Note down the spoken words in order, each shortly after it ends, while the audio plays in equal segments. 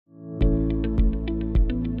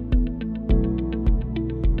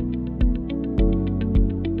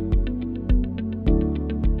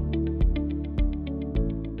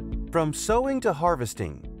From sowing to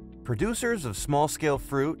harvesting, producers of small-scale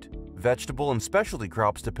fruit, vegetable, and specialty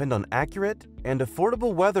crops depend on accurate and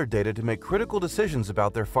affordable weather data to make critical decisions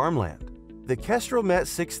about their farmland. The KestrelMet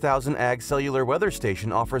 6000AG cellular weather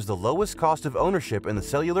station offers the lowest cost of ownership in the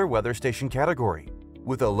cellular weather station category,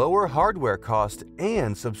 with a lower hardware cost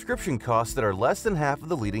and subscription costs that are less than half of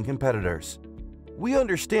the leading competitors. We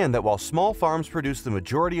understand that while small farms produce the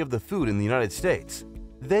majority of the food in the United States,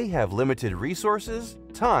 they have limited resources,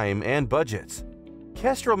 time, and budgets.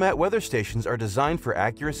 KestrelMet weather stations are designed for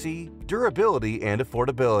accuracy, durability, and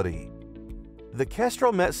affordability. The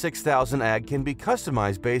KestrelMet 6000AG can be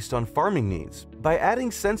customized based on farming needs by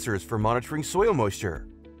adding sensors for monitoring soil moisture,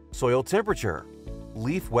 soil temperature,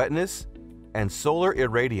 leaf wetness, and solar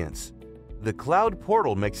irradiance. The cloud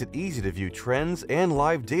portal makes it easy to view trends and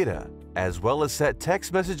live data, as well as set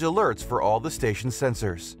text message alerts for all the station's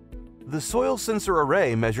sensors. The soil sensor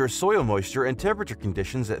array measures soil moisture and temperature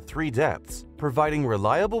conditions at 3 depths, providing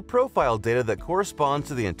reliable profile data that corresponds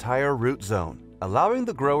to the entire root zone, allowing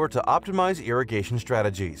the grower to optimize irrigation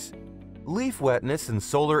strategies. Leaf wetness and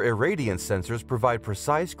solar irradiance sensors provide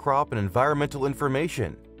precise crop and environmental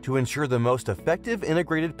information to ensure the most effective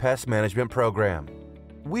integrated pest management program.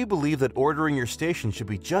 We believe that ordering your station should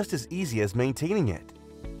be just as easy as maintaining it.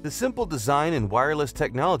 The simple design and wireless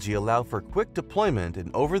technology allow for quick deployment and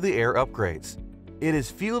over-the-air upgrades. It is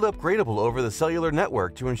field upgradable over the cellular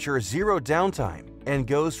network to ensure zero downtime and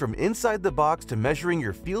goes from inside the box to measuring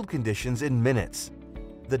your field conditions in minutes.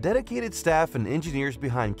 The dedicated staff and engineers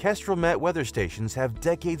behind KestrelMet weather stations have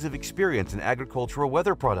decades of experience in agricultural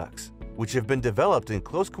weather products, which have been developed in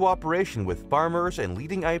close cooperation with farmers and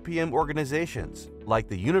leading IPM organizations, like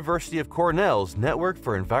the University of Cornell's Network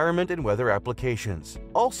for Environment and Weather Applications,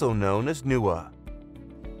 also known as NUWA.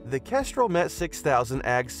 The KestrelMet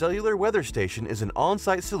 6000AG cellular weather station is an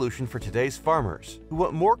on-site solution for today's farmers who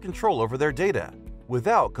want more control over their data,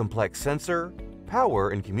 without complex sensor, power,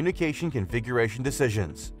 and communication configuration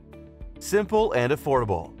decisions. Simple and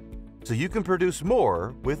affordable, so you can produce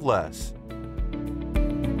more with less.